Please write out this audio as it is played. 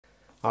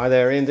Hi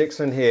there, Ian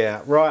Dixon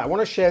here. Right, I want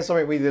to share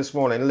something with you this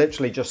morning,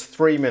 literally just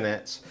 3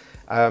 minutes.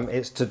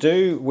 It's to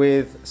do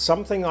with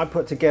something I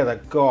put together,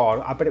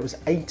 God, I bet it was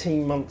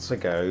 18 months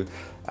ago.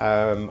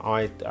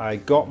 I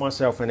got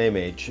myself an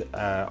image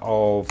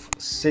of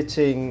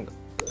sitting,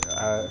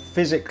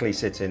 physically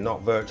sitting,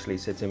 not virtually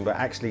sitting, but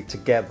actually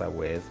together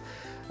with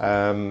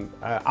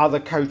other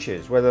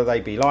coaches, whether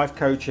they be life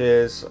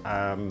coaches,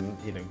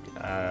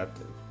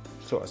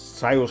 sort of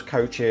sales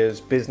coaches,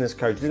 business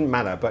coaches, didn't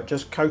matter, but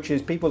just coaches,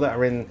 people that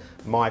are in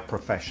my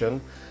profession.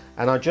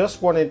 And I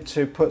just wanted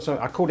to put some,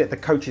 I called it the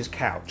coach's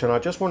couch, and I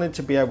just wanted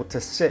to be able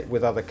to sit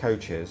with other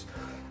coaches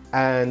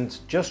and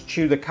just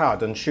chew the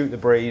cud and shoot the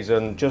breeze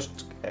and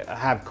just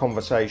have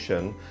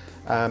conversation.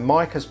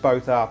 Mic us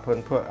both up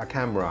and put a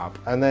camera up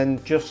and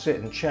then just sit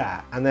and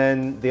chat. And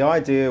then the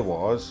idea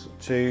was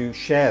to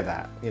share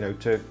that,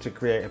 to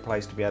create a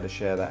place to be able to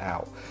share that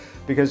out.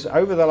 Because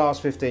over the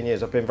last 15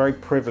 years, I've been very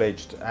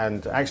privileged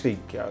and actually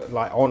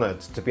honoured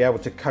to be able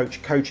to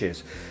coach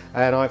coaches.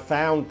 And I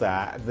found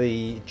that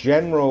the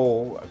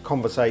general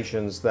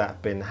conversations that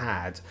have been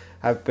had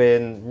have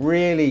been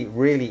really,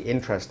 really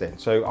interesting.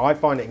 So I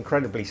find it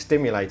incredibly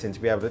stimulating to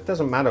be able to, it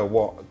doesn't matter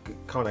what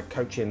kind of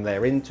coaching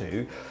they're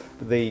into,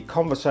 the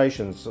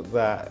conversations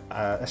that,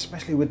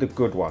 especially with the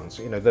good ones,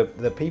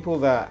 the people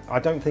that, I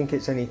don't think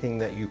it's anything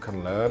that you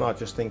can learn, I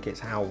just think it's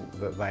how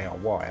that they are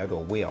wired,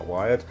 or we are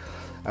wired.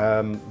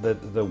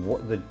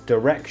 The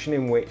direction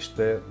in which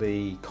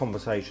the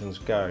conversations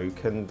go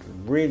can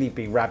really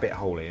be rabbit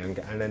holing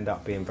and end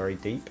up being very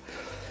deep.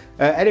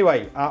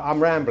 Anyway, I'm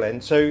rambling.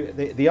 So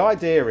the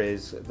idea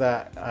is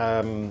that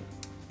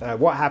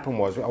what happened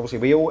was, obviously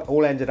we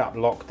all ended up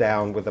locked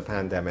down with the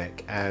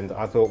pandemic, and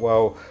I thought,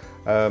 well,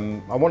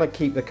 I want to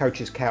keep the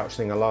coach's couch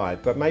thing alive,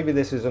 but maybe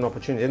this is an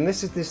opportunity. And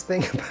this is this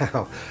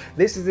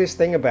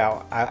thing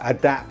about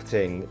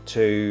adapting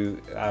to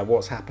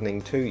what's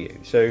happening to you.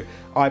 So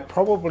I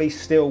probably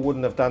still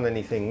wouldn't have done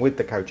anything with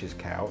the coach's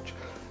couch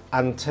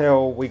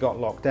until we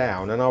got locked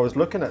down. And I was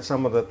looking at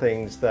some of the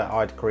things that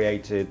I'd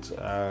created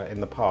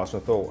in the past,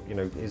 and I thought,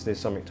 is this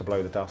something to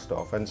blow the dust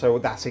off? And so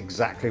that's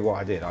exactly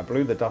what I did. I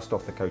blew the dust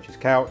off the coach's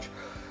couch.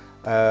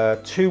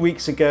 2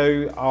 weeks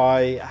ago,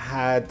 I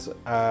had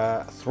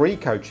 3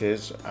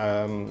 coaches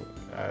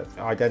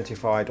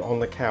identified on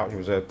the couch. It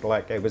was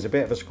a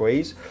bit of a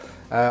squeeze.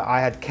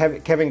 I had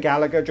Kevin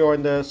Gallagher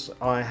joined us.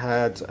 I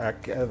had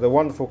the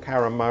wonderful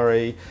Karen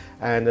Murray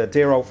and a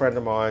dear old friend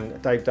of mine,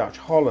 Dave Dutch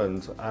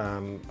Holland,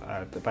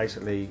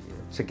 basically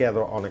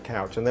together on a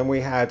couch. And then we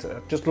had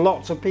just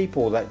lots of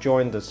people that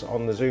joined us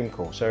on the Zoom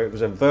call. So it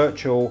was a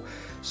virtual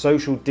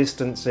social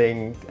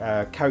distancing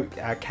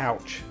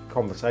couch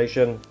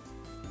conversation.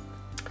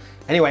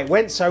 Anyway, it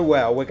went so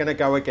well, we're going to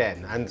go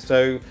again. And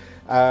so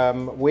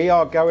we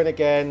are going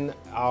again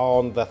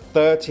on the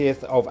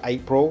 30th of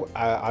April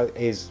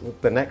is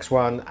the next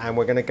one. And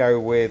we're going to go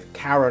with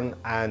Karen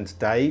and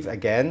Dave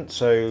again.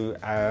 So,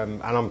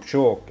 and I'm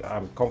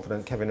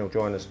confident Kevin will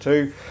join us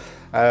too.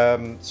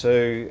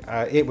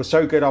 It was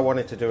so good I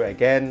wanted to do it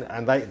again,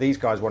 and these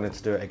guys wanted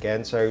to do it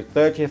again. So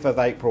 30th of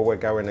April we're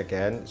going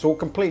again. It's all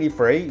completely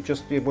free.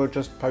 We'll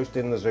just post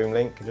in the Zoom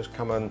link and just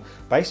come and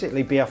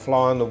basically be a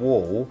fly on the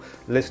wall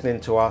listening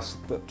to us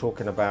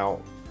talking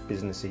about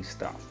businessy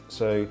stuff.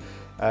 So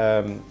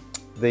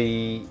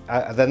the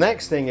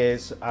next thing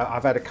is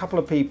I've had a couple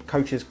of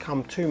coaches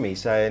come to me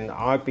saying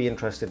I'd be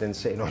interested in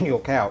sitting on your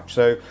couch.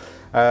 So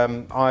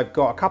I've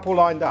got a couple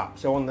lined up.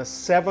 So on the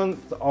 7th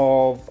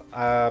of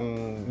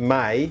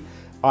May,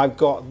 I've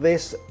got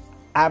this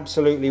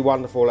absolutely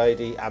wonderful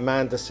lady,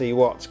 Amanda C.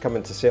 Watts,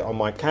 coming to sit on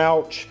my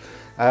couch.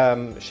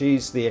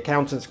 She's the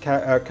accountant's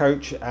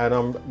coach, and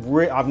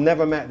I've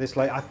never met this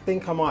lady. I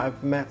think I might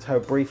have met her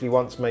briefly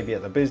once, maybe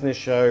at the business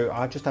show.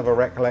 I just have a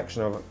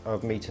recollection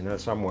of meeting her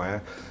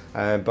somewhere.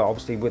 But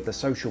obviously with the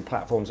social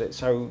platforms, it's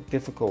so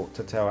difficult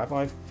to tell. Have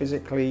I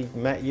physically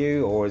met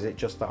you, or is it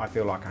just that I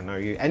feel like I know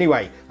you?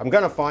 Anyway, I'm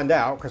going to find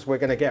out, because we're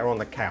going to get her on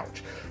the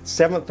couch.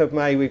 7th of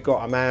May, we've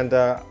got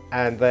Amanda,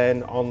 and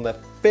then on the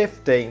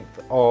 15th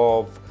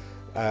of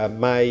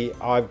May,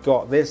 I've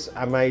got this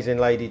amazing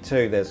lady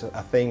too. There's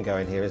a theme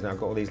going here, isn't it? I've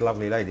got all these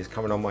lovely ladies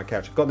coming on my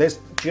couch. I've got this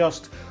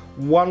just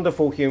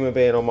wonderful human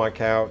being on my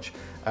couch.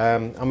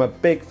 I'm a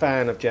big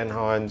fan of Jen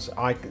Hines.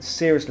 I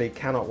seriously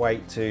cannot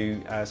wait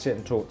to sit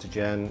and talk to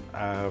Jen.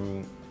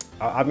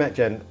 I've met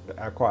Jen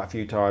quite a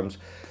few times,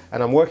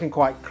 and I'm working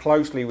quite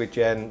closely with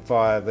Jen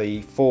via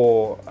the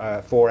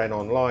 4N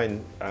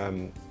online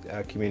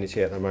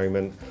community at the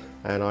moment.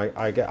 And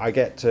I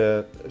get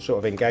to sort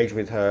of engage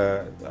with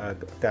her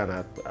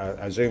down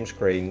a Zoom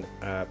screen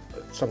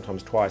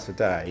sometimes twice a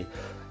day.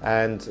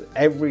 And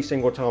every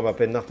single time I've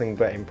been nothing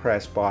but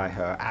impressed by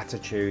her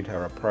attitude,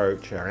 her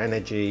approach, her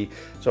energy.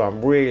 So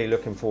I'm really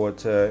looking forward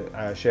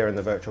to sharing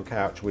the virtual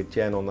couch with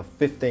Jen on the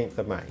 15th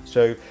of May.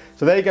 So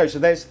there you go. So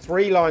there's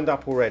 3 lined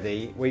up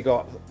already. We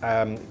got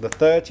the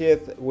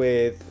 30th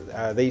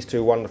with these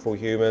 2 wonderful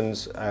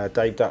humans,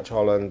 Dave Dutch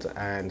Holland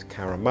and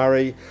Karen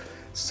Murray.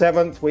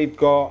 7th, we've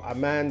got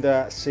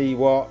Amanda C.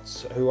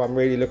 Watts, who I'm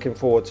really looking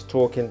forward to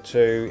talking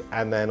to.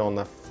 And then on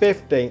the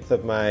 15th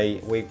of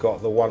May, we've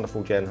got the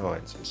wonderful Jen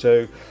Heights.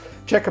 So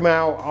check them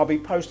out. I'll be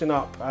posting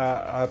up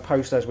a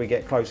post as we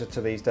get closer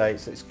to these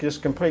dates. It's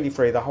just completely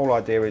free. The whole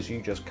idea is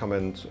you just come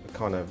and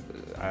kind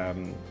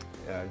of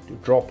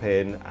drop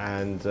in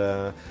and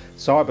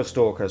cyber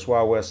stalk us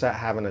while we're sat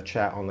having a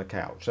chat on the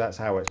couch. That's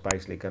how it's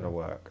basically going to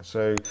work.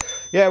 So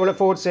yeah, we look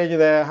forward to seeing you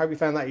there. Hope you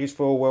found that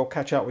useful. We'll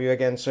catch up with you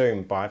again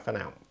soon. Bye for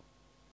now.